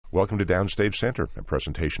Welcome to Downstage Center, a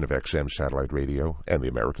presentation of XM Satellite Radio and the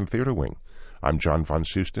American Theater Wing. I'm John von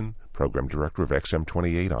Soosten, Program Director of XM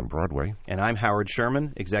 28 on Broadway. And I'm Howard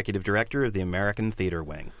Sherman, Executive Director of the American Theater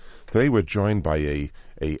Wing. Today we're joined by a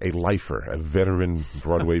lifer, a veteran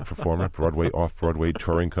Broadway performer, Broadway, off-Broadway,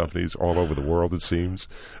 touring companies all over the world, it seems.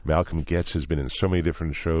 Malcolm Getz has been in so many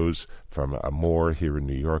different shows, from Amore here in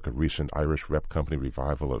New York, a recent Irish rep company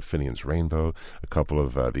revival of Finian's Rainbow, a couple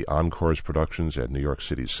of the Encores productions at New York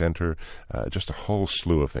City Center, just a whole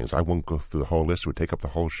slew of things. I won't go through the whole list. It would take up the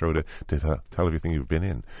whole show to tell everything you've been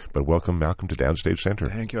in. But welcome, Malcolm, to Downstage Center.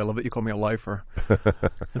 Thank you. I love that you call me a lifer.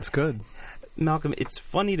 That's good. Malcolm, it's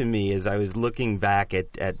funny to me as I was looking back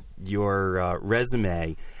at your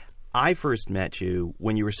resume. I first met you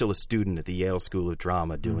when you were still a student at the Yale School of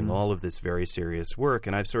Drama doing all of this very serious work,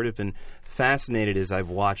 and I've sort of been fascinated as I've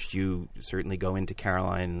watched you certainly go into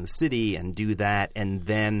Caroline in the City and do that and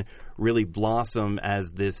then really blossom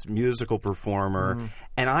as this musical performer.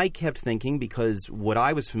 And I kept thinking, because what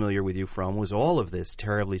I was familiar with you from was all of this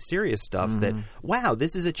terribly serious stuff, that, wow,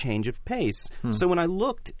 this is a change of pace. So when I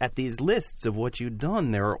looked at these lists of what you'd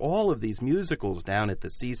done, there are all of these musicals down at the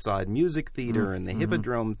Seaside Music Theater and the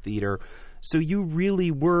Hippodrome Theater. So you really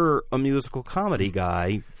were a musical comedy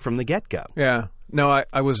guy from the get-go. Yeah. No, I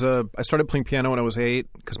started playing piano when I was 8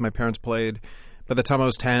 because my parents played. By the time I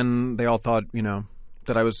was 10, they all thought,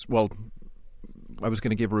 that I was going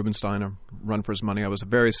to give Rubinstein a run for his money. I was a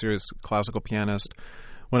very serious classical pianist.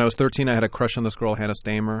 When I was 13, I had a crush on this girl, Hannah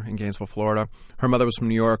Stamer, in Gainesville, Florida. Her mother was from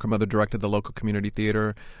New York. Her mother directed the local community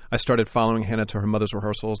theater. I started following Hannah to her mother's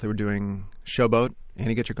rehearsals. They were doing Showboat,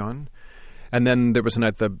 Annie Get Your Gun. And then there was a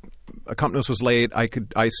night the accompanist was late. I could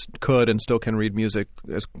and still can read music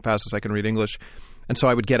as fast as I can read English. And so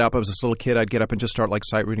I would get up. I was this little kid. I'd get up and just start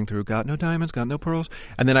sight reading through Got No Diamonds, Got No Pearls.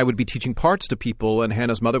 And then I would be teaching parts to people. And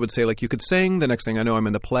Hannah's mother would say, you could sing. The next thing I know, I'm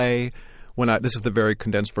in the play. This is the very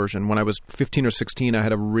condensed version. When I was 15 or 16, I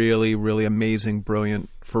had a really, really amazing, brilliant,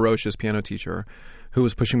 ferocious piano teacher who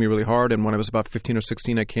was pushing me really hard. And when I was about 15 or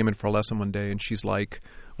 16, I came in for a lesson one day. And she's like,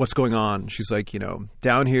 what's going on? She's like,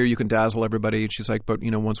 down here you can dazzle everybody. She's like, but,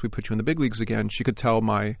 once we put you in the big leagues again, she could tell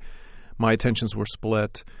my attentions were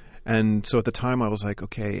split. And so at the time I was like,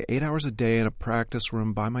 okay, 8 hours a day in a practice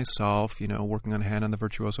room by myself, working on Hannah and the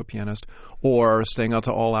Virtuoso Pianist, or staying out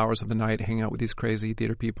to all hours of the night, hanging out with these crazy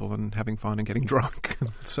theater people and having fun and getting drunk.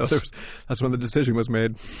 So that's when the decision was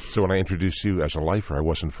made. So when I introduced you as a lifer, I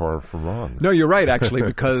wasn't far from wrong. No, you're right, actually,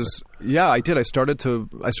 because, yeah, I did. I started,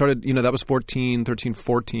 that was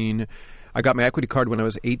 14. I got my equity card when I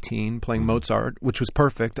was 18 playing Mozart, which was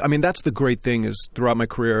perfect. I mean, that's the great thing is throughout my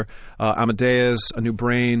career, Amadeus, A New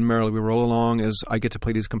Brain, Merrily We Roll Along, is I get to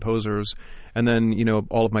play these composers. And then,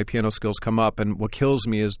 all of my piano skills come up. And what kills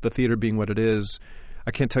me is the theater being what it is.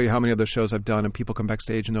 I can't tell you how many other shows I've done and people come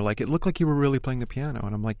backstage and they're like, it looked like you were really playing the piano.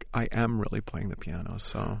 And I'm like, I am really playing the piano.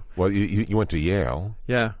 So. Well, you went to Yale.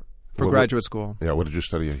 Yeah, for graduate school. Yeah, what did you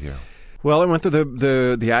study at Yale? Well, I went through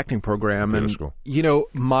the acting program, and school.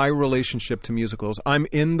 My relationship to musicals. I'm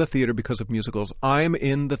in the theater because of musicals. I'm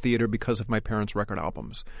in the theater because of my parents' record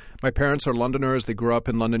albums. My parents are Londoners. They grew up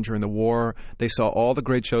in London during the war. They saw all the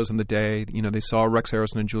great shows in the day. They saw Rex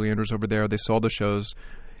Harrison and Julie Andrews over there. They saw the shows,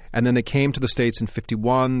 and then they came to the States in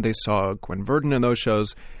 '51. They saw Gwen Verdon in those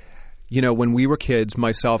shows. When we were kids,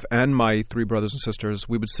 myself and my 3 brothers and sisters,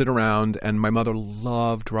 we would sit around, and my mother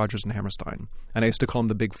loved Rodgers and Hammerstein. And I used to call them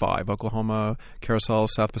the Big Five: Oklahoma, Carousel,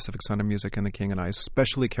 South Pacific Sound of Music, and The King and I,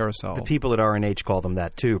 especially Carousel. The people at RNH call them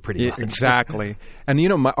that too, pretty much. Exactly. And,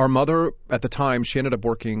 our mother, at the time, she ended up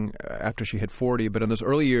working after she hit 40, but in those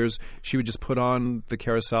early years, she would just put on the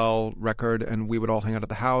Carousel record, and we would all hang out at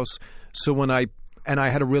the house. So when I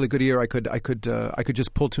had a really good ear. I could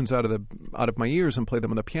just pull tunes out of my ears and play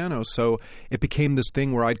them on the piano. So it became this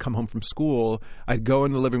thing where I'd come home from school, I'd go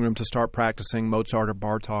in the living room to start practicing Mozart or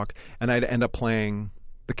Bartók, and I'd end up playing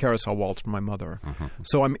the Carousel Waltz for my mother.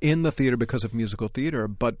 So I'm in the theater because of musical theater.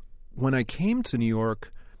 But when I came to New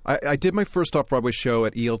York, I did my first off-Broadway show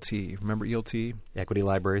at ELT. Remember ELT? Equity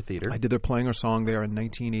Library Theater. I did their Playing Our Song there in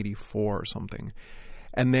 1984 or something.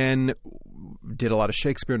 And then did a lot of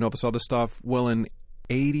Shakespeare and all this other stuff. Well, in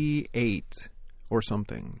 88 or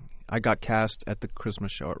something, I got cast at the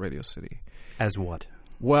Christmas show at Radio City. As what?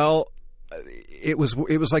 Well, it was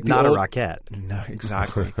like not a Rockette. No,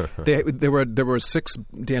 exactly. There were 6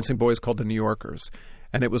 dancing boys called the New Yorkers,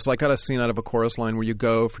 and it was like a scene out of a chorus line where you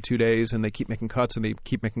go for 2 days and they keep making cuts and they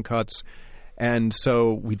keep making cuts. And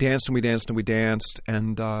so we danced and we danced and we danced,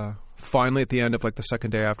 and finally at the end of the second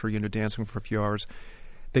day after dancing for a few hours,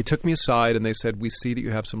 they took me aside and they said, we see that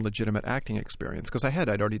you have some legitimate acting experience. Because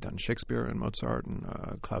I'd already done Shakespeare and Mozart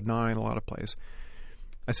and Cloud 9, a lot of plays.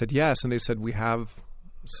 I said, yes. And they said, we have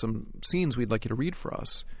some scenes we'd like you to read for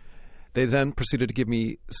us. They then proceeded to give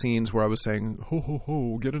me scenes where I was saying, ho, ho,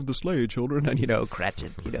 ho, get into the sleigh, children. And,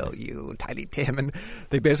 Cratchit, you Tiny Tim. And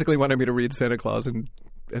they basically wanted me to read Santa Claus and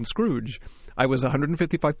Scrooge. I was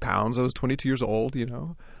 155 pounds. I was 22 years old,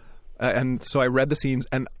 and so I read the scenes.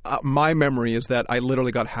 And my memory is that I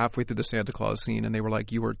literally got halfway through the Santa Claus scene and they were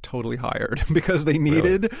like, you were totally hired because they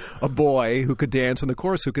needed a boy who could dance in the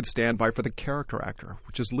chorus, who could stand by for the character actor,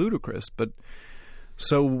 which is ludicrous. But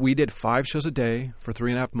so we did 5 shows a day for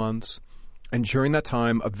 3.5 months. And during that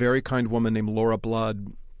time, a very kind woman named Laura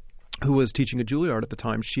Blood, who was teaching at Juilliard at the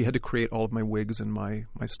time, she had to create all of my wigs and my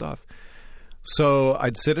stuff. So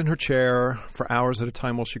I'd sit in her chair for hours at a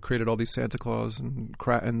time while she created all these Santa Claus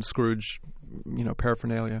and Scrooge,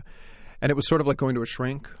 paraphernalia. And it was sort of like going to a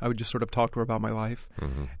shrink. I would just sort of talk to her about my life.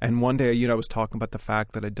 Mm-hmm. And one day, I was talking about the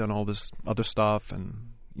fact that I'd done all this other stuff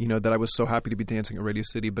and, that I was so happy to be dancing at Radio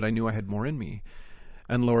City, but I knew I had more in me.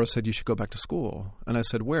 And Laura said, you should go back to school. And I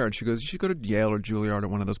said, where? And she goes, you should go to Yale or Juilliard or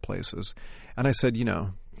one of those places. And I said,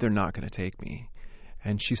 they're not going to take me.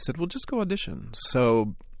 And she said, well, just go audition.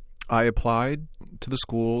 So I applied to the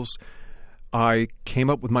schools. I came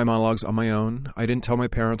up with my monologues on my own. I didn't tell my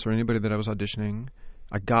parents or anybody that I was auditioning.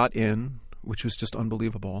 I got in, which was just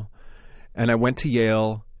unbelievable. And I went to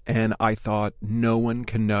Yale. And I thought, no one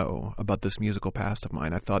can know about this musical past of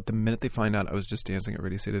mine. I thought the minute they find out I was just dancing at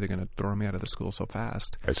Radio City, they're going to throw me out of the school so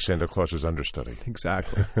fast. As Santa Claus's understudy.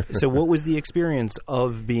 Exactly. So what was the experience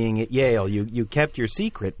of being at Yale? You kept your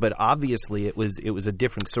secret, but obviously it was a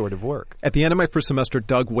different sort of work. At the end of my first semester,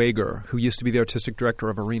 Doug Wager, who used to be the artistic director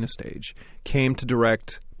of Arena Stage, came to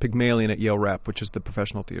direct Pygmalion at Yale Rep, which is the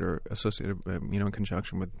professional theater associated, in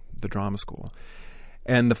conjunction with the drama school.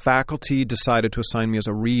 And the faculty decided to assign me as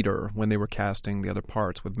a reader when they were casting the other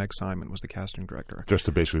parts, with Meg Simon was the casting director. Just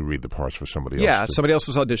to basically read the parts for somebody else. Yeah, somebody else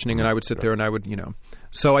was auditioning, and I would sit there and I would,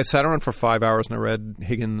 So I sat around for 5 hours and I read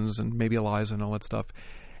Higgins and maybe Eliza and all that stuff.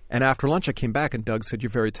 And after lunch I came back and Doug said, you're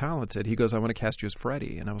very talented. He goes, I want to cast you as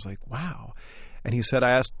Freddie. And I was like, wow. And he said, I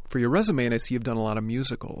asked for your resume and I see you've done a lot of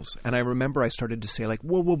musicals. And I remember I started to say like,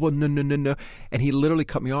 whoa, no. And he literally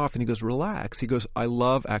cut me off and he goes, relax. He goes, I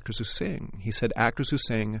love actors who sing. He said, actors who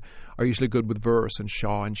sing are usually good with verse and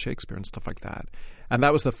Shaw and Shakespeare and stuff like that. And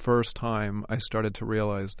that was the first time I started to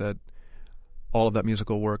realize that all of that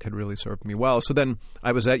musical work had really served me well. So then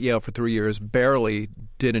I was at Yale for 3 years, barely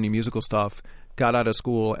did any musical stuff, got out of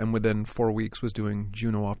school, and within 4 weeks was doing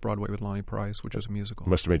Juno off-Broadway with Lonnie Price, which was a musical.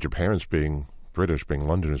 Must have made your parents, being British, being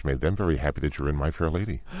Londoners, made them very happy that you're in My Fair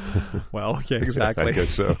Lady. Well, yeah, exactly. I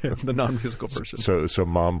guess so. The non-musical version. So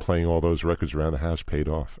Mom playing all those records around the house paid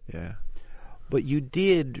off. Yeah. But you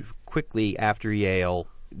did quickly, after Yale,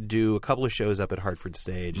 do a couple of shows up at Hartford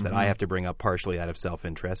Stage that I have to bring up partially out of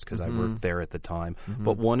self-interest because I worked there at the time,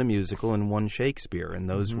 but one a musical and one Shakespeare, and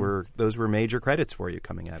those were major credits for you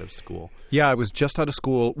coming out of school. Yeah, I was just out of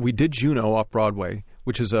school. We did Juno off-Broadway,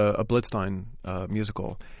 which is a Blitzstein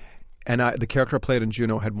musical, and the character I played in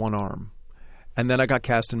Juno had one arm. And then I got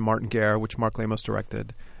cast in Martin Guerre, which Mark Lamos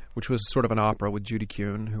directed, which was sort of an opera with Judy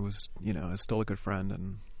Kuhn, who was, is still a good friend,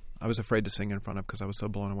 and I was afraid to sing in front of because I was so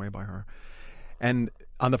blown away by her. And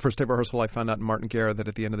on the first day of rehearsal, I found out in Martin Guerre that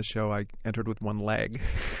at the end of the show, I entered with one leg.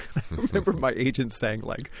 I remember my agent saying,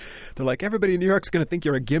 they're like, everybody in New York's going to think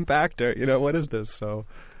you're a gimp actor. What is this? So,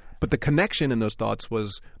 but the connection in those thoughts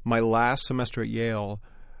was my last semester at Yale,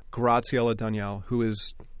 Graziella Daniel, who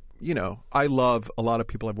is, I love a lot of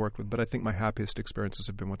people I've worked with, but I think my happiest experiences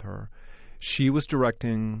have been with her. She was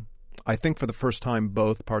directing, I think for the first time,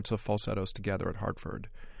 both parts of Falsettos together at Hartford.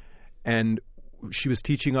 And she was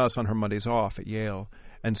teaching us on her Mondays off at Yale.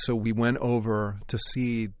 And so we went over to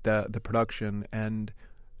see the production, and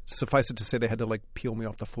suffice it to say they had to peel me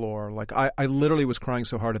off the floor. I literally was crying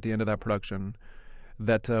so hard at the end of that production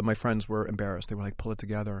that my friends were embarrassed. They were like, pull it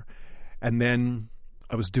together. And then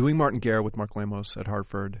I was doing Martin Guerre with Mark Lamos at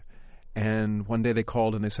Hartford, and one day they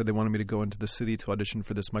called and they said they wanted me to go into the city to audition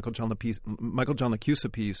for this Michael John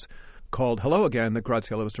LaChiusa piece called Hello Again that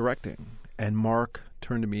Graziella was directing. And Mark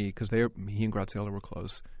turned to me, because he and Graziella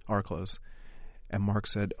are close. And Mark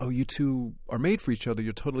said, oh, you two are made for each other.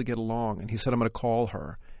 You'll totally get along. And he said, I'm going to call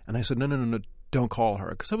her. And I said, no, don't call her.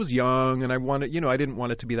 Because I was young and I didn't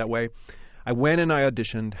want it to be that way. I went and I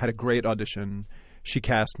auditioned, had a great audition. She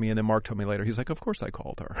cast me, and then Mark told me later, he's like, of course I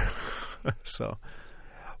called her. So,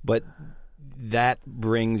 but that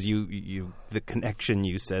brings you the connection.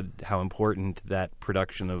 You said how important that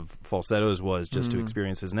production of Falsettos was just to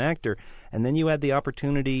experience as an actor, and then you've had the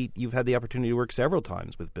opportunity to work several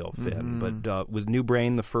times with Bill Finn. But was New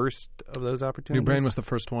Brain the first of those opportunities? New Brain was the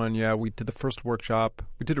first one. Yeah, we did the first workshop.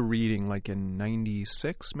 We did a reading like in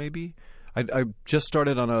 '96, maybe. I just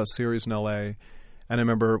started on a series in L.A., and I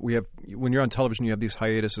remember when you're on television, you have these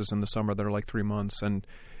hiatuses in the summer that are like 3 months, and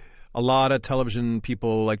a lot of television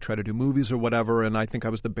people like try to do movies or whatever, and I think I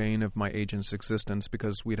was the bane of my agent's existence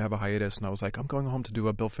because we'd have a hiatus, and I was like, I'm going home to do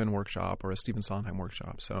a Bill Finn workshop or a Stephen Sondheim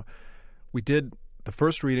workshop. So we did the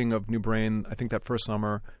first reading of New Brain, I think that first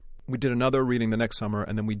summer. We did another reading the next summer,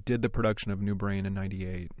 and then we did the production of New Brain in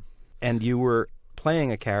 '98. And you were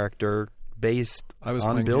playing a character based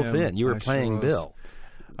on Bill Finn. You were playing Bill.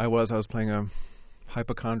 I was playing a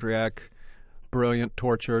hypochondriac, brilliant,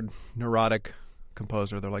 tortured, neurotic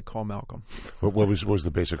composer. They're like, call Malcolm. What was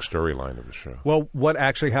the basic storyline of the show? Well, what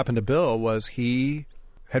actually happened to Bill was he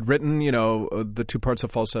had written, the two parts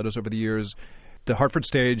of Falsettos over the years. The Hartford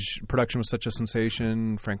stage production was such a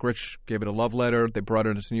sensation. Frank Rich gave it a love letter. They brought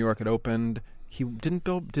it into New York. It opened. Did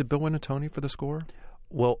Bill win a Tony for the score?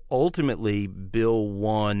 Well, ultimately, Bill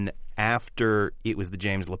won after it was the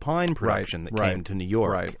James Lapine production that came to New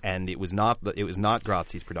York, and it was not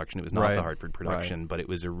Grazzi's production. It was not the Hartford production, but it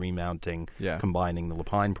was a remounting, combining the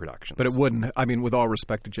Lapine productions. But it wouldn't. I mean, with all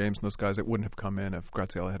respect to James and those guys, it wouldn't have come in if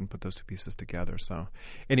Graziella hadn't put those two pieces together. So,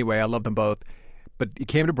 anyway, I love them both. But he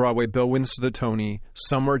came to Broadway. Bill wins the Tony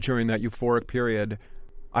somewhere during that euphoric period.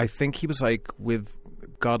 I think he was like with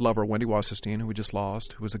God love her, Wendy Wasserstein, who we just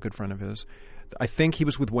lost, who was a good friend of his. I think he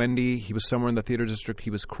was with Wendy. He was somewhere in the theater district. He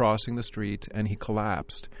was crossing the street, and he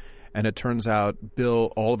collapsed. And it turns out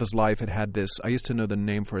Bill, all of his life, had this, I used to know the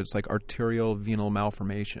name for it. It's like arterial venal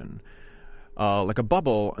malformation, like a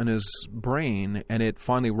bubble in his brain, and it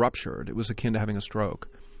finally ruptured. It was akin to having a stroke.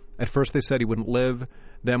 At first they said he wouldn't live.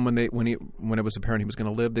 Then when it was apparent he was going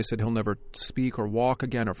to live, they said he'll never speak or walk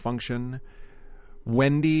again or function.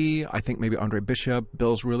 Wendy, I think maybe Andre Bishop,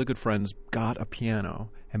 Bill's really good friends, got a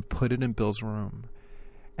piano and put it in Bill's room.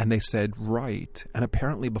 And they said, write. And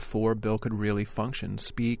apparently before Bill could really function,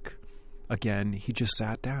 speak again, he just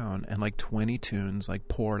sat down and like 20 tunes like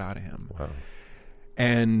poured out of him. Wow.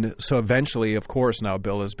 And so eventually, of course, now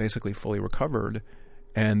Bill is basically fully recovered.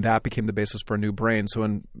 And that became the basis for New Brain. So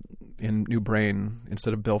in New Brain,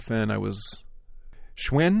 instead of Bill Finn, I was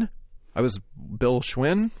Schwinn. I was Bill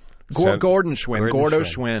Schwinn. Gordon Schwinn. Gordo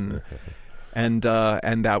Schwinn. And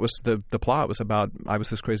that was the plot. It was about, I was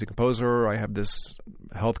this crazy composer. I have this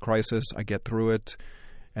health crisis. I get through it.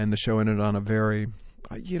 And the show ended on a very,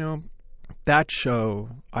 that show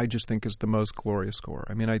I just think is the most glorious score.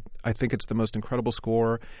 I mean, I think it's the most incredible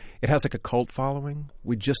score. It has like a cult following.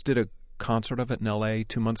 We just did a concert of it in L.A.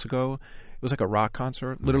 2 months ago. It was like a rock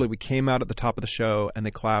concert. Literally, we came out at the top of the show, and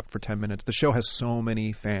they clapped for 10 minutes. The show has so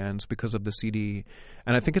many fans because of the CD,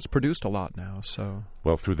 and I think it's produced a lot now. So,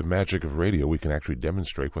 well, through the magic of radio, we can actually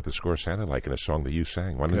demonstrate what the score sounded like in a song that you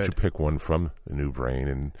sang. Why don't you pick one from the New Brain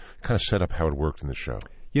and kind of set up how it worked in the show?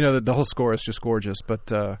 The whole score is just gorgeous, but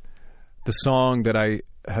the song that I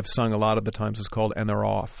have sung a lot of the times is called "And They're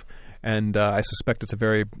Off." And I suspect it's a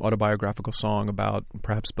very autobiographical song about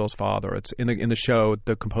perhaps Bill's father. It's in the show.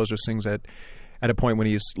 The composer sings it at a point when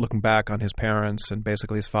he's looking back on his parents and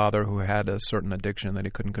basically his father, who had a certain addiction that he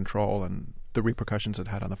couldn't control, and the repercussions it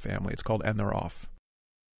had on the family. It's called "And They're Off."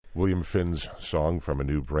 William Finn's song from A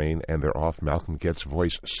New Brain, "And They're Off." Malcolm Getz'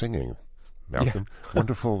 voice singing. Malcolm,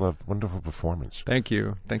 wonderful performance. Thank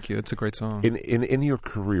you. It's a great song. In your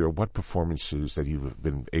career, what performances that you've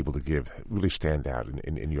been able to give really stand out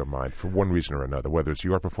in your mind for one reason or another, whether it's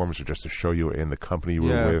your performance or just to show you in the company you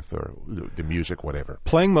were with or the music, whatever?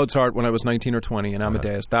 Playing Mozart when I was 19 or 20 in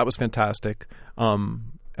Amadeus, that was fantastic,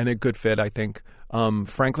 and a good fit, I think.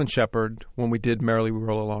 Franklin Shepard, when we did Merrily We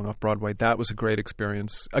Roll Along off Broadway, that was a great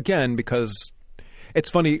experience. Again, because it's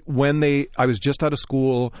funny, I was just out of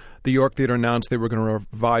school, the York Theatre announced they were going to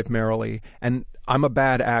revive Merrily, and I'm a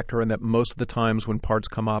bad actor in that most of the times when parts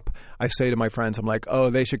come up, I say to my friends, I'm like, oh,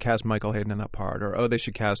 they should cast Michael Hayden in that part, or oh, they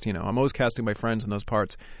should cast, I'm always casting my friends in those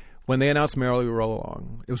parts. When they announced Merrily We Roll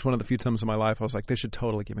Along, it was one of the few times in my life I was like, they should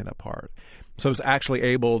totally give me that part. So I was actually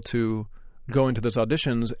able to go into those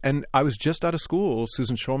auditions, and I was just out of school.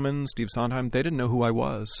 Susan Schulman, Steve Sondheim, they didn't know who I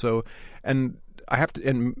was. So, and I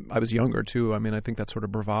was younger too. I mean, I think that's sort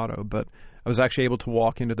of bravado, but I was actually able to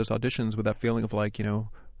walk into those auditions with that feeling of like, how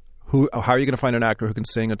are you going to find an actor who can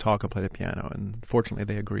sing and talk and play the piano? And fortunately,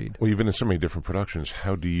 they agreed. Well, you've been in so many different productions.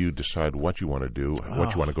 How do you decide what you want to do,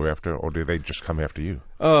 what you want to go after, or do they just come after you?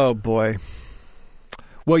 Oh boy.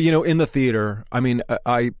 Well, in the theater, I mean,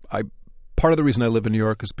 part of the reason I live in New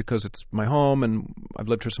York is because it's my home and I've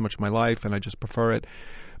lived here so much of my life and I just prefer it.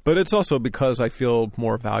 But it's also because I feel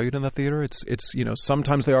more valued in the theater. It's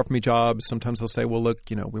sometimes they offer me jobs. Sometimes they'll say, well, look,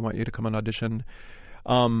 we want you to come and audition.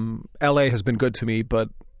 L.A. has been good to me, but,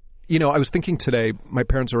 I was thinking today, my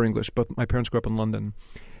parents are English, but my parents grew up in London.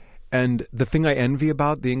 And the thing I envy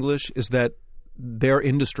about the English is that their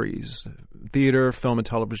industries, theater, film, and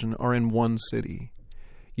television, are in one city.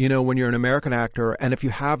 When you're an American actor, and if you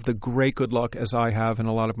have the great good luck, as I have and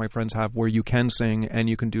a lot of my friends have, where you can sing and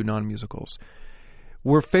you can do non-musicals,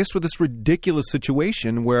 we're faced with this ridiculous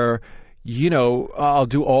situation where, I'll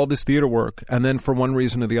do all this theater work, and then for one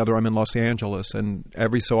reason or the other, I'm in Los Angeles, and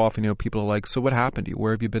every so often, people are like, so what happened to you?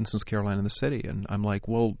 Where have you been since Caroline in the City? And I'm like,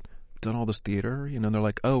 well, done all this theater, and they're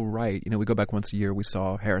like, oh, right, we go back once a year, we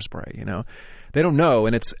saw Hairspray, They don't know,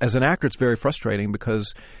 and it's, as an actor, it's very frustrating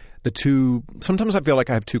because sometimes I feel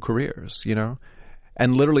like I have two careers,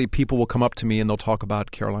 And literally people will come up to me and they'll talk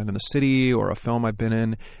about Caroline in the City or a film I've been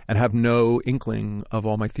in and have no inkling of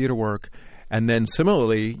all my theater work. And then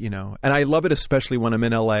similarly, and I love it especially when I'm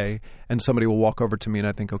in L.A. and somebody will walk over to me and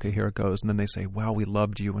I think, okay, here it goes. And then they say, wow, we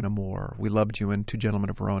loved you in Amour. We loved you in Two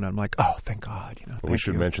Gentlemen of Verona. I'm like, oh, thank God. We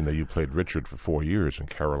should mention that you played Richard for 4 years in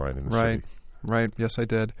Caroline in the City. Right. Yes, I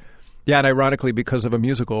did. Yeah, and ironically, because of a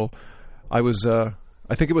musical, I was,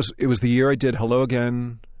 I think it was the year I did Hello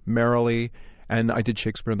Again, Merrily, and I did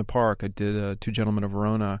Shakespeare in the Park. I did Two Gentlemen of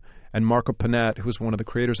Verona. And Marco Panett, who was one of the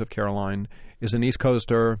creators of Caroline, is an East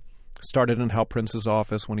Coaster, started in Hal Prince's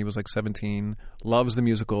office when he was like 17, loves the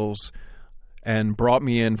musicals, and brought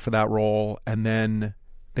me in for that role. And then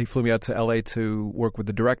they flew me out to L.A. to work with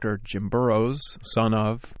the director, Jim Burrows, son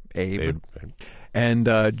of Abe. And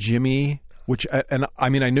Jimmy... I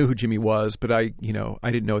knew who Jimmy was, but I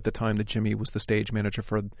didn't know at the time that Jimmy was the stage manager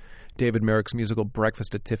for David Merrick's musical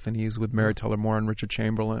Breakfast at Tiffany's with Mary Tyler Moore and Richard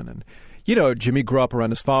Chamberlain. And, Jimmy grew up around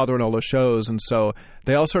his father and all those shows. And so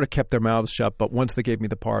they all sort of kept their mouths shut. But once they gave me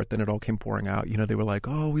the part, then it all came pouring out. They were like,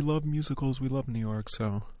 oh, we love musicals. We love New York.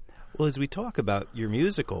 So, well, as we talk about your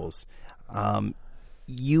musicals,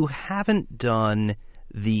 you haven't done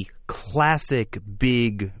the classic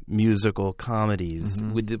big musical comedies.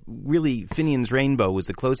 Mm-hmm. With Finian's Rainbow was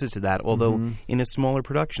the closest to that, although in a smaller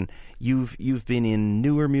production. You've been in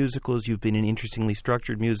newer musicals, you've been in interestingly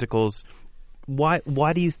structured musicals. Why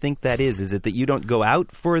do you think that is? Is it that you don't go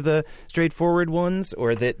out for the straightforward ones,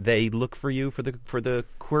 or that they look for you for the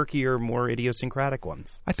quirkier, more idiosyncratic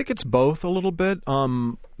ones? I think it's both a little bit.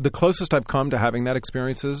 The closest I've come to having that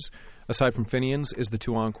experiences, aside from Finian's, is the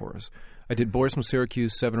two encores. I did Boys from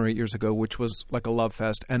Syracuse 7 or 8 years ago, which was like a love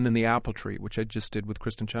fest, and then The Apple Tree, which I just did with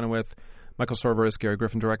Kristen Chenoweth, Michael Cerveris, Gary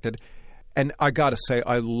Griffin directed. And I got to say,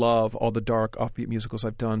 I love all the dark, offbeat musicals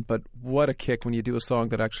I've done, but what a kick when you do a song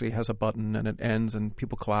that actually has a button and it ends and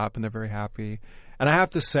people clap and they're very happy. And I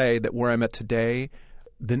have to say that where I'm at today,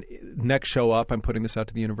 the next show up, I'm putting this out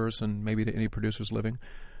to the universe and maybe to any producers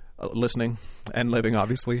listening and living,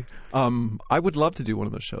 obviously. I would love to do one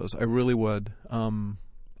of those shows. I really would.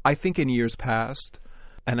 I think in years past,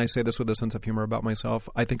 and I say this with a sense of humor about myself,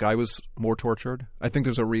 I think I was more tortured. I think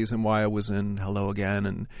there's a reason why I was in Hello Again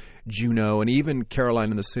and Juno and even Caroline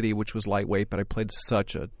in the City, which was lightweight, but I played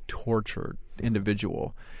such a tortured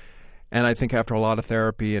individual. And I think after a lot of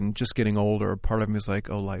therapy and just getting older, part of me was like,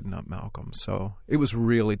 oh, lighten up, Malcolm. So it was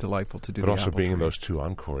really delightful to do. But also being in those two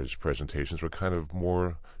encores presentations were kind of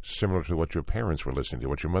more similar to what your parents were listening to,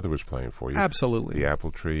 what your mother was playing for you. Absolutely. The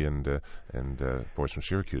Apple Tree and Boys from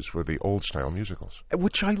Syracuse were the old-style musicals.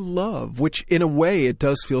 Which I love, which in a way it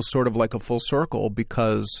does feel sort of like a full circle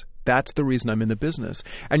because that's the reason I'm in the business.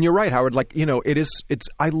 And you're right, Howard,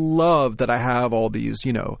 I love that I have all these,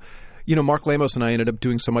 Mark Lamos and I ended up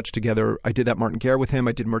doing so much together. I did that Martin Guerre with him.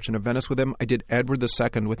 I did Merchant of Venice with him. I did Edward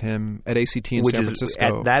II with him at ACT in San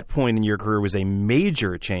Francisco. At that point in your career was a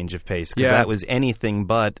major change of pace because that was anything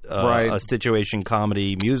but a situation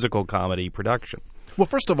comedy, musical comedy production. Well,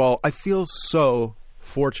 first of all, I feel so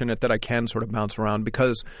fortunate that I can sort of bounce around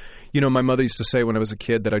because, my mother used to say when I was a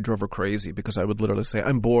kid that I drove her crazy because I would literally say,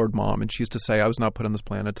 I'm bored, Mom. And she used to say, I was not put on this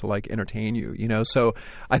planet to entertain you, So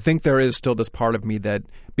I think there is still this part of me that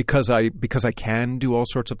because I can do all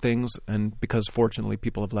sorts of things and because fortunately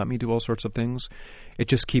people have let me do all sorts of things, it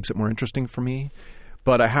just keeps it more interesting for me.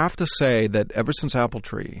 But I have to say that ever since Apple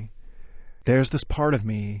Tree, there's this part of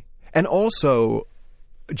me. And also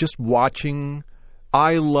just watching...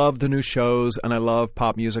 I love the new shows and I love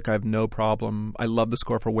pop music. I have no problem. I love the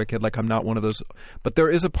score for Wicked. I'm not one of those. But there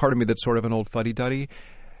is a part of me that's sort of an old fuddy-duddy.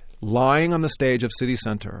 Lying on the stage of City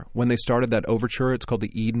Center, when they started that overture, it's called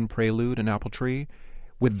the Eden Prelude in Apple Tree,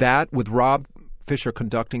 with Rob Fisher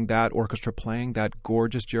conducting that orchestra playing that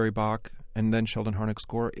gorgeous Jerry Bach and then Sheldon Harnick's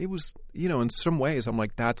score, it was, in some ways, I'm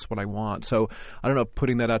like, that's what I want. So I don't know,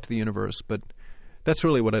 putting that out to the universe, but that's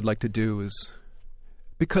really what I'd like to do is,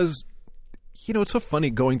 because, it's so funny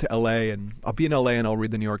going to L.A. and I'll be in L.A. and I'll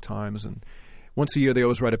read the New York Times, and once a year they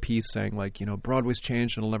always write a piece saying like, Broadway's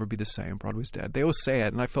changed and it'll never be the same. Broadway's dead. They always say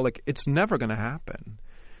it, and I feel like it's never going to happen.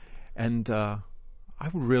 And I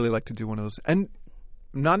would really like to do one of those. And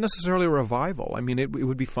not necessarily a revival. I mean, it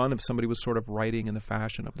would be fun if somebody was sort of writing in the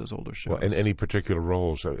fashion of those older shows. Well, and any particular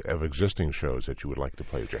roles of existing shows that you would like to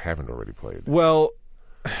play that you haven't already played? Well,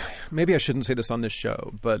 maybe I shouldn't say this on this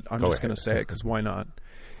show, but I'm just going to say it because why not?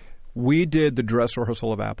 We did the dress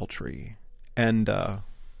rehearsal of Apple Tree, and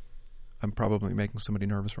I'm probably making somebody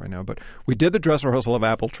nervous right now, but we did the dress rehearsal of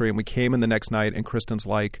Apple Tree, and we came in the next night, and Kristen's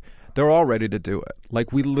like, they're all ready to do it.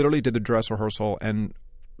 Like, we literally did the dress rehearsal, and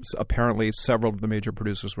apparently several of the major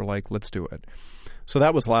producers were like, let's do it. So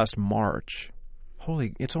that was last March.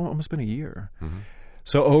 It's almost been a year. Mm-hmm.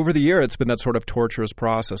 So over the year, it's been that sort of torturous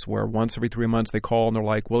process where once every 3 months they call and they're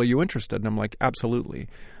like, well, are you interested? And I'm like, absolutely.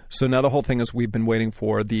 So now the whole thing is we've been waiting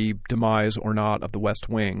for the demise or not of the West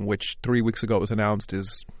Wing, which 3 weeks ago it was announced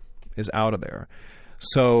is out of there.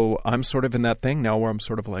 So I'm sort of in that thing now where I'm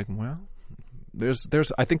sort of like, well,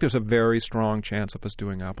 I think there's a very strong chance of us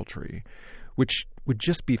doing Apple Tree, which would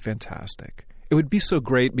just be fantastic. It would be so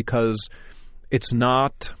great because it's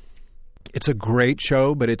a great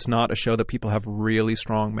show, but it's not a show that people have really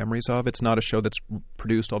strong memories of. It's not a show that's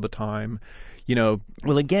produced all the time.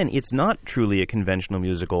 Well, again, it's not truly a conventional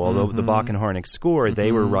musical, although the Bach and Harnick score,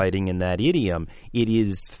 they were writing in that idiom. It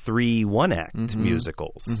is 3 one-act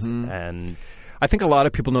musicals. And I think a lot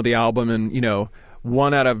of people know the album, and,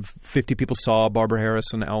 1 out of 50 people saw Barbara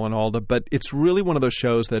Harris and Alan Alda, but it's really one of those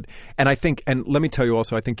shows that, and let me tell you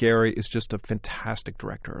also, I think Gary is just a fantastic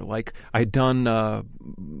director. Like, I had done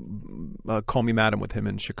Call Me Madam with him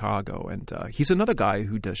in Chicago, and he's another guy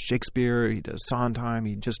who does Shakespeare, he does Sondheim,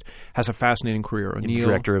 he just has a fascinating career. O'Neill,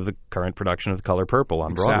 director of the current production of The Color Purple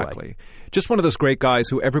on Broadway. Exactly. Just one of those great guys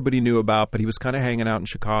who everybody knew about, but he was kind of hanging out in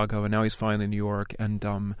Chicago, and now he's finally in New York,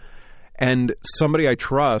 and somebody I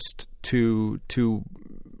trust to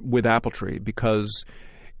with Apple Tree because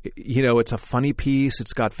it's a funny piece,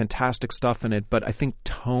 it's got fantastic stuff in it, but I think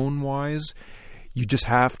tone-wise you just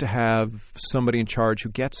have to have somebody in charge who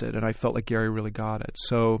gets it, and I felt like Gary really got it.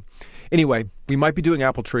 So anyway, we might be doing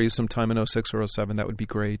Apple Tree sometime in 06 or 07. That would be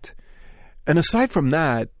great. And aside from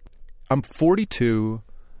that, I'm 42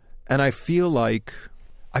 and I feel like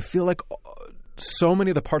so many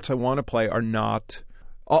of the parts I want to play are not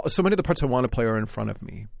so many of the parts I want to play are in front of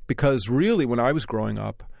me. Because really, when I was growing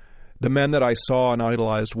up, the men that I saw and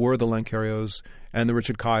idolized were the Len Carios and the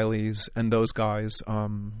Richard Kileys and those guys,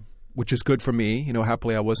 which is good for me.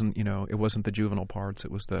 Happily I wasn't, it wasn't the juvenile parts.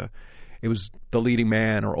 It was the leading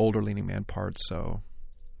man or older leading man parts. So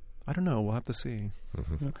I don't know. We'll have to see.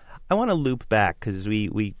 Mm-hmm. I want to loop back because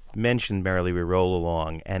we mentioned Merrily We Roll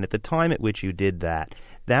Along, and at the time at which you did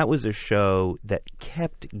that was a show that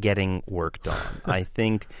kept getting worked on. I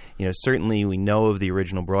think, certainly we know of the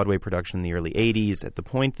original Broadway production in the early 80s. At the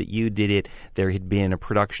point that you did it, there had been a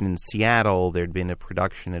production in Seattle. There had been a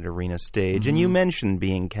production at Arena Stage. Mm-hmm. And you mentioned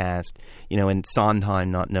being cast, and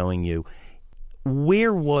Sondheim not knowing you.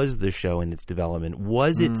 Where was the show in its development?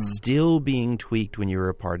 Was it still being tweaked when you were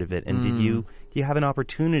a part of it? And did you have an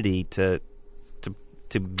opportunity to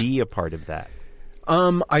be a part of that?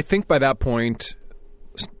 I think by that point,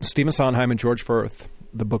 Stephen Sondheim and George Furth,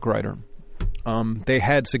 the book writer, they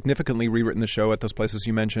had significantly rewritten the show at those places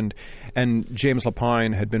you mentioned, and James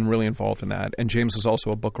Lapine had been really involved in that. And James is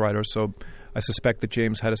also a book writer, so I suspect that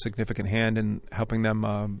James had a significant hand in helping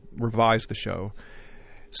them revise the show.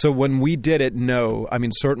 So when we did it, no. I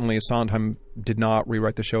mean, certainly Sondheim did not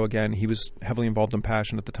rewrite the show again. He was heavily involved in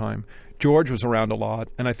Passion at the time. George was around a lot,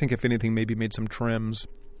 and I think, if anything, maybe made some trims.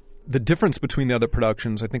 The difference between the other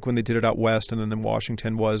productions, I think when they did it out west and then in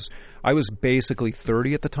Washington, was I was basically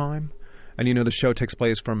 30 at the time, and the show takes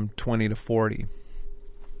place from 20 to 40.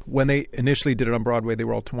 When they initially did it on Broadway, they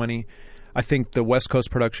were all 20. I think the West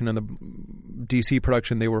Coast production and the D.C.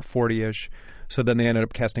 production, they were 40-ish. So then they ended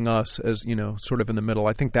up casting us as, sort of in the middle.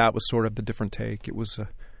 I think that was sort of the different take. It was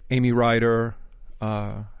Amy Ryder,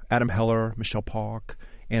 Adam Heller, Michelle Paulk,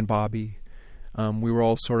 Ann Bobby. We were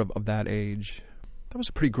all sort of that age. That was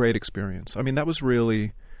a pretty great experience. I mean, that was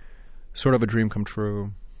really sort of a dream come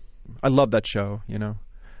true. I love that show,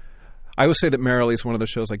 I always say that Merrily is one of those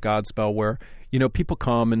shows like Godspell where, people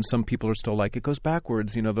come and some people are still like, it goes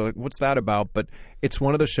backwards. They're like, what's that about? But it's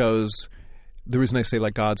one of the shows, the reason I say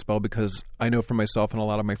like Godspell, because I know for myself and a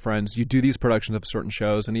lot of my friends, you do these productions of certain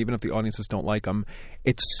shows, and even if the audiences don't like them,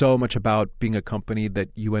 it's so much about being a company that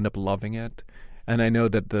you end up loving it. And I know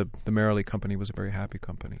that the Merrily company was a very happy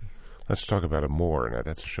company. Let's talk about it more. Now,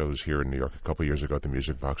 that's shows here in New York a couple of years ago at the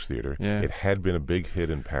Music Box Theater. Yeah. It had been a big hit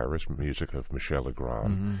in Paris, music of Michel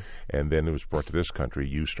Legrand. And then it was brought to this country.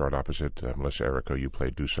 You starred opposite Melissa Errico. You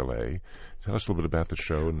played Du Soleil. Tell us a little bit about the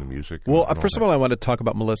show and the music. Well, first of all, I want to talk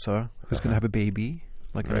about Melissa, who's going to have a baby,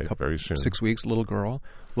 like in a couple, very soon. 6 weeks, little girl.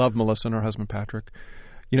 Love Melissa and her husband, Patrick.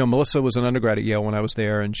 You know, Melissa was an undergrad at Yale when I was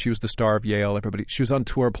there, and she was the star of Yale. She was on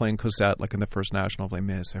tour playing Cosette, like in the first National of Les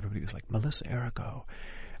Mis. Everybody was like, Melissa Errico.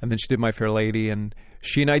 And then she did My Fair Lady, and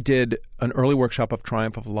she and I did an early workshop of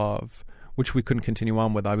Triumph of Love, which we couldn't continue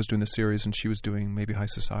on with. I was doing the series, and she was doing maybe High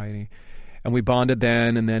Society. And we bonded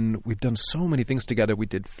then, and then we've done so many things together. We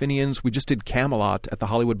did Finian's. We just did Camelot at the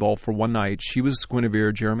Hollywood Bowl for one night. She was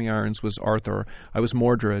Guinevere. Jeremy Irons was Arthur. I was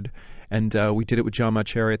Mordred. And we did it with John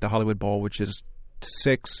Mauceri at the Hollywood Bowl, which is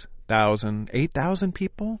 6,000, 8,000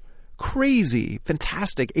 people. Crazy.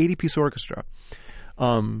 Fantastic. 80-piece orchestra.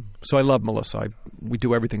 So I love Melissa. We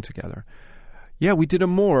do everything together. Yeah, we did a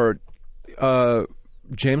more.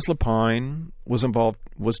 James Lapine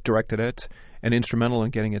was directed it and instrumental in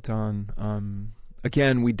getting it done.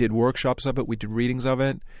 Again, we did workshops of it. We did readings of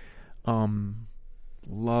it.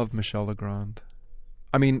 Love Michel Legrand.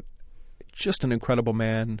 I mean, just an incredible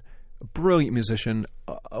man, a brilliant musician,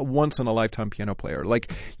 a once-in-a-lifetime piano player.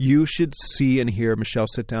 Like, you should see and hear Michel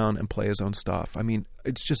sit down and play his own stuff. I mean,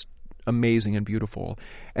 it's just amazing and beautiful.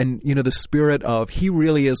 And, you know, the spirit of, he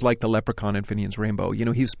really is like the leprechaun in Finian's Rainbow. You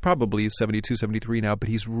know, he's probably 72, 73 now, but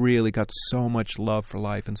he's really got so much love for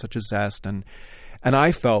life and such a zest. And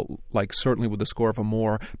I felt like, certainly with the score of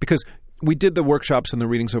Amour, because we did the workshops and the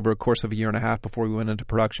readings over a course of a year and a half before we went into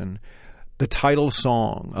production. The title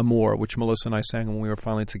song, Amour, which Melissa and I sang when we were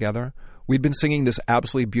finally together, we'd been singing this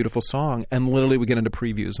absolutely beautiful song, and literally we get into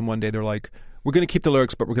previews, and one day they're like, we're going to keep the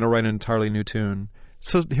lyrics, but we're going to write an entirely new tune.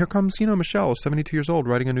 So here comes, you know, Michel, 72 years old,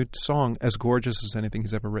 writing a new song as gorgeous as anything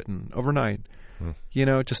he's ever written overnight. You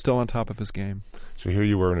know, just still on top of his game. So here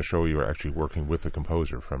you were in a show where you were actually working with the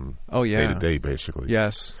composer from day to day, basically.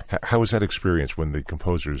 Yes. How was that experience when the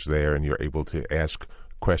composer's there and you're able to ask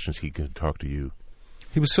questions, he can talk to you?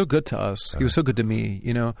 He was so good to us. He was so good to me,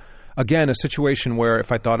 you know. Again, a situation where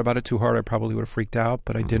if I thought about it too hard, I probably would have freaked out,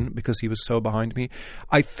 but I didn't because he was so behind me.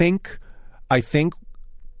 I think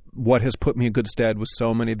what has put me in good stead with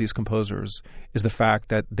so many of these composers is the fact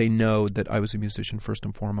that they know that I was a musician first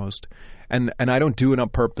and foremost. And I don't do it on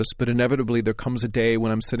purpose, but inevitably there comes a day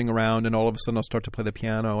when I'm sitting around and all of a sudden I'll start to play the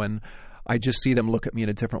piano and I just see them look at me in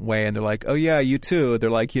a different way and they're like, oh yeah, you too. They're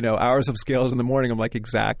like, you know, hours of scales in the morning. I'm like,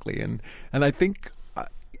 exactly. And I think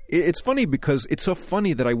it's funny because it's so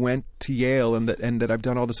funny that I went to Yale and that I've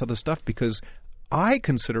done all this other stuff because I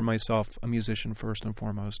consider myself a musician first and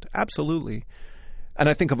foremost. Absolutely. And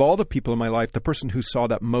I think of all the people in my life, the person who saw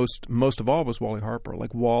that most of all was Wally Harper.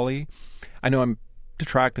 Like Wally, I know I'm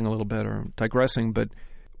detracting a little bit or digressing, but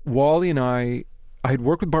Wally and I had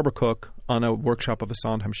worked with Barbara Cook on a workshop of a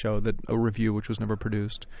Sondheim show, a review which was never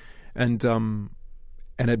produced, and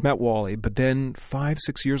had met Wally. But then 5-6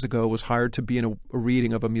 years ago was hired to be in a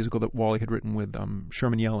reading of a musical that Wally had written with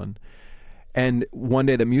Sherman Yellen. And one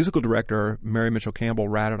day the musical director, Mary Mitchell Campbell,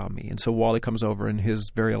 ratted on me. And so Wally comes over in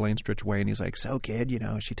his very Elaine Stritch way and he's like, so kid, you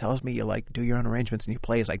know, she tells me you like do your own arrangements and you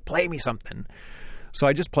play. He's like, play me something. So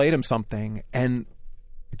I just played him something and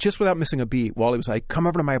just without missing a beat, Wally was like, come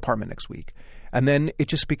over to my apartment next week. And then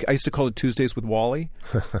I used to call it Tuesdays with Wally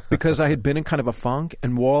because I had been in kind of a funk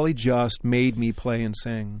and Wally just made me play and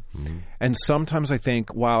sing. Mm-hmm. And sometimes I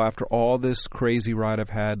think, wow, after all this crazy ride I've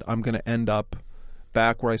had, I'm going to end up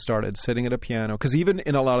back where I started, sitting at a piano. Because even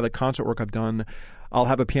in a lot of the concert work I've done, I'll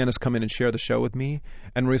have a pianist come in and share the show with me.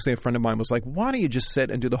 And recently a friend of mine was like, why don't you just sit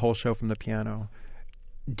and do the whole show from the piano?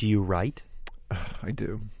 Do you write? I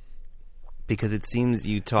do. Because it seems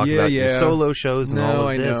you talk about your solo shows and all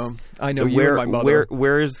of this. I know. So You're my mother.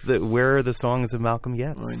 Where are the songs of Malcolm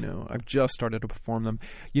Getz? I know. I've just started to perform them.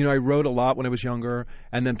 You know, I wrote a lot when I was younger,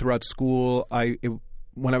 and then throughout school,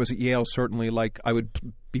 when I was at Yale, certainly, like I would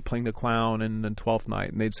be playing the clown and then Twelfth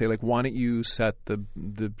Night, and they'd say, like, why don't you set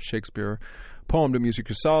the Shakespeare poem to music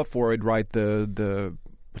yourself? Or I'd write the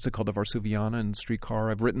what's it called, the Varsuviana and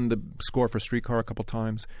Streetcar. I've written the score for Streetcar a couple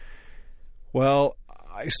times. Well,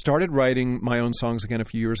 I started writing my own songs again a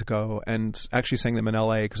few years ago and actually sang them in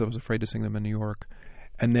L.A. because I was afraid to sing them in New York.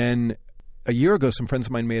 And then a year ago, some friends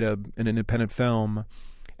of mine made an independent film,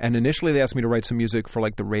 and initially they asked me to write some music for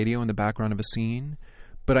like the radio in the background of a scene.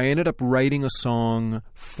 But I ended up writing a song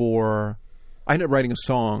I ended up writing a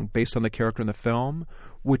song based on the character in the film,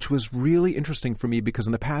 which was really interesting for me because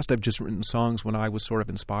in the past I've just written songs when I was sort of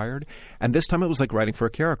inspired. And this time it was like writing for a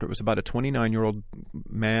character. It was about a 29-year-old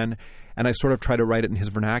man, and I sort of tried to write it in his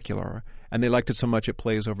vernacular. And they liked it so much it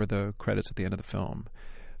plays over the credits at the end of the film.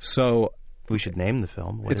 So we should name the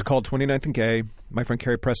film. It's called 29th and Gay. My friend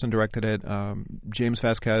Carrie Preston directed it. James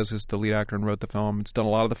Vasquez is the lead actor and wrote the film. It's done a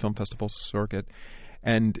lot of the film festival circuit.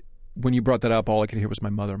 And when you brought that up, all I could hear was my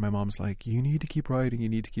mother. My mom's like, you need to keep writing. You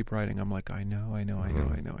need to keep writing. I'm like, I know.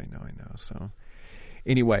 So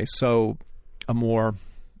anyway, so Amor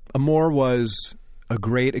was a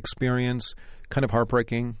great experience, kind of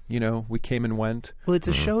heartbreaking. We came and went. Well, it's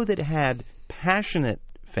a show that had passionate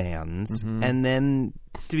fans and then,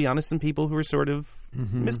 to be honest, some people who were sort of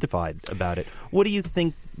mystified about it. What do you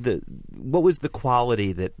think what was the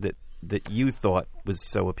quality that you thought was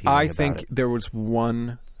so appealing about it? I think there was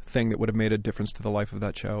one thing that would have made a difference to the life of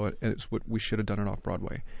that show. It's what we should have done it off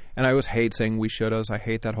Broadway. And I always hate saying we should have. I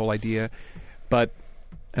hate that whole idea. But,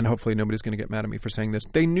 and hopefully nobody's going to get mad at me for saying this,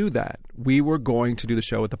 they knew that. We were going to do the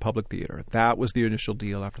show at the Public Theater. That was the initial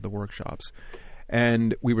deal after the workshops.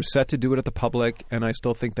 And we were set to do it at the Public, and I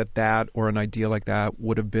still think that or an idea like that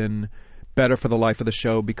would have been better for the life of the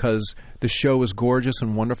show because the show was gorgeous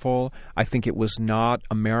and wonderful. I think it was not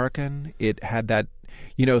American. It had that,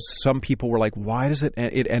 some people were like, why does it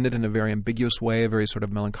ended in a very ambiguous way, a very sort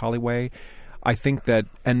of melancholy way. I think that,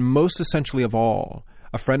 and most essentially of all,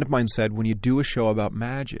 a friend of mine said, when you do a show about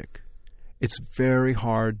magic, it's very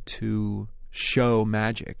hard to show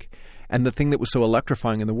magic. And the thing that was so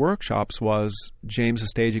electrifying in the workshops was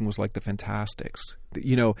James's staging was like the Fantastics.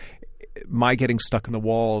 My getting stuck in the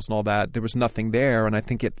walls and all that, there was nothing there, and I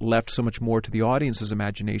think it left so much more to the audience's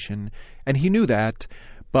imagination. And he knew that,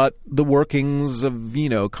 but the workings of,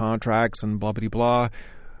 contracts and blah, blah, blah,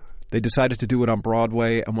 they decided to do it on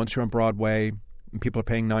Broadway, and once you're on Broadway and people are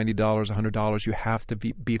paying $90, $100, you have to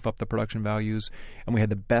beef up the production values. And we had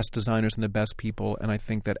the best designers and the best people, and I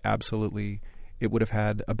think that absolutely it would have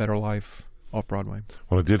had a better life off-Broadway.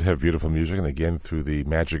 Well, it did have beautiful music, and again, through the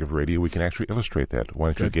magic of radio, we can actually illustrate that. Why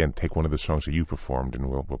don't you, again, take one of the songs that you performed, and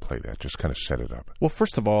we'll play that. Just kind of set it up. Well,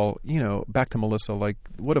 first of all, back to Melissa, like,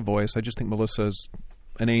 what a voice. I just think Melissa's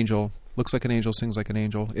an angel, looks like an angel, sings like an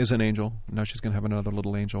angel, is an angel. Now she's going to have another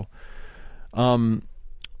little angel.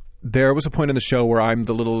 There was a point in the show where I'm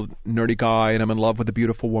the little nerdy guy, and I'm in love with a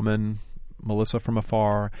beautiful woman, Melissa from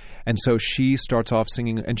afar, and so she starts off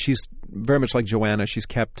singing, and she's very much like Joanna. She's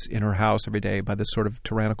kept in her house every day by this sort of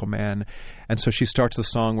tyrannical man, and so she starts the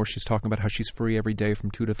song where she's talking about how she's free every day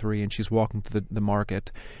from 2 to 3, and she's walking to the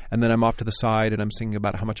market, and then I'm off to the side, and I'm singing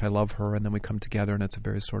about how much I love her, and then we come together, and it's a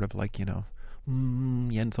very sort of like,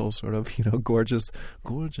 Yentl sort of,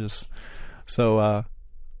 gorgeous. So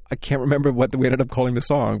I can't remember what we ended up calling the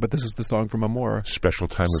song, but this is the song from Amor. Special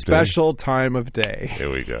Time of Day. Special Time of Day.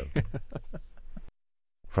 Here we go.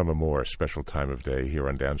 From Amor, Special Time of Day, here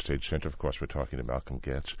on Downstage Center. Of course, we're talking to Malcolm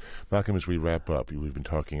Getz. Malcolm, as we wrap up, we've been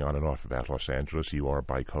talking on and off about Los Angeles. You are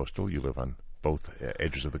bi-coastal. You live on both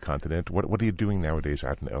edges of the continent. What are you doing nowadays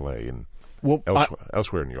out in L.A. and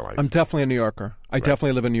elsewhere in your life? I'm definitely a New Yorker. I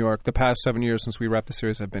definitely live in New York. The past 7 years since we wrapped the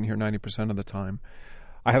series, I've been here 90% of the time.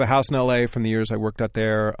 I have a house in L.A. from the years I worked out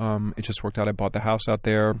there. It just worked out. I bought the house out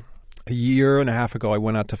there. A year and a half ago, I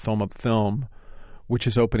went out to film a film, which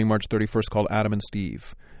is opening March 31st, called Adam and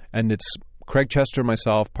Steve. And it's Craig Chester,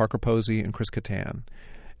 myself, Parker Posey, and Chris Kattan.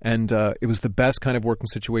 And it was the best kind of working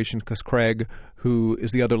situation because Craig, who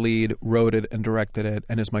is the other lead, wrote it and directed it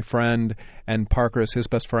and is my friend, and Parker is his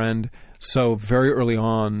best friend. So very early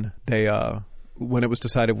on, when it was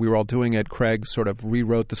decided we were all doing it, Craig sort of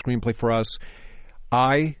rewrote the screenplay for us.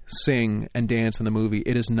 I sing and dance in the movie.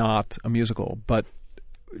 It is not a musical, but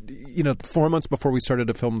 4 months before we started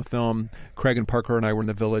to film the film, Craig and Parker and I were in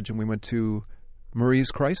the Village, and we went to Marie's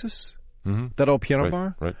Crisis, that old piano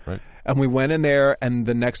bar. Right. And we went in there, and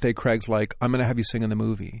the next day Craig's like, I'm going to have you sing in the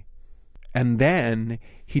movie. And then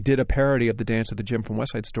he did a parody of the Dance at the Gym from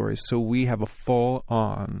West Side Story, so we have a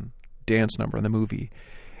full-on dance number in the movie.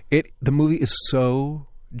 The movie is so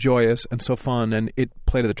joyous and so fun, and it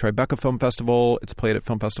played at the Tribeca Film Festival. It's played at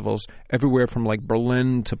film festivals everywhere from like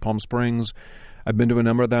Berlin to Palm Springs. I've been to a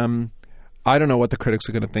number of them. I don't know what the critics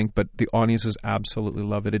are going to think, but the audiences absolutely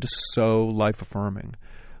love it. It is so life-affirming.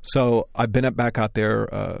 So I've been back out there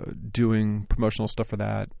doing promotional stuff for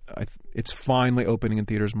that. It's finally opening in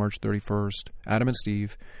theaters March 31st, Adam and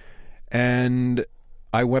Steve. And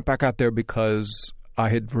I went back out there because I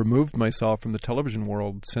had removed myself from the television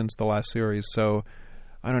world since the last series. So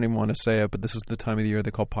I don't even want to say it, but this is the time of the year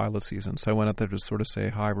they call pilot season. So I went out there to sort of say,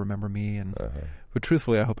 hi, remember me? And But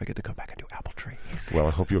truthfully, I hope I get to come back and do Apple Tree. Well,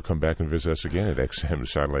 I hope you'll come back and visit us again at XM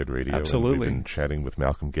Satellite Radio. Absolutely. And we've been chatting with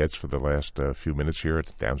Malcolm Getz for the last few minutes here at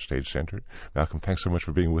the Downstage Center. Malcolm, thanks so much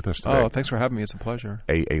for being with us today. Oh, thanks for having me. It's a pleasure.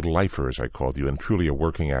 A lifer, as I called you, and truly a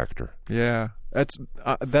working actor. Yeah, that's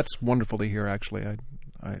wonderful to hear, actually.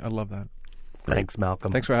 I love that. Thanks,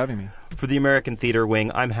 Malcolm. Thanks for having me. For the American Theater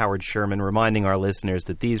Wing, I'm Howard Sherman, reminding our listeners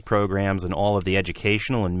that these programs and all of the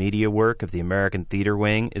educational and media work of the American Theater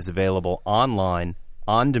Wing is available online,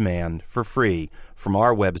 on demand, for free from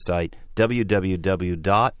our website,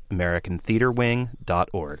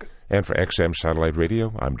 www.americantheaterwing.org. And for XM Satellite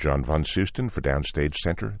Radio, I'm John Von Soosten for Downstage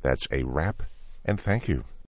Center. That's a wrap, and thank you.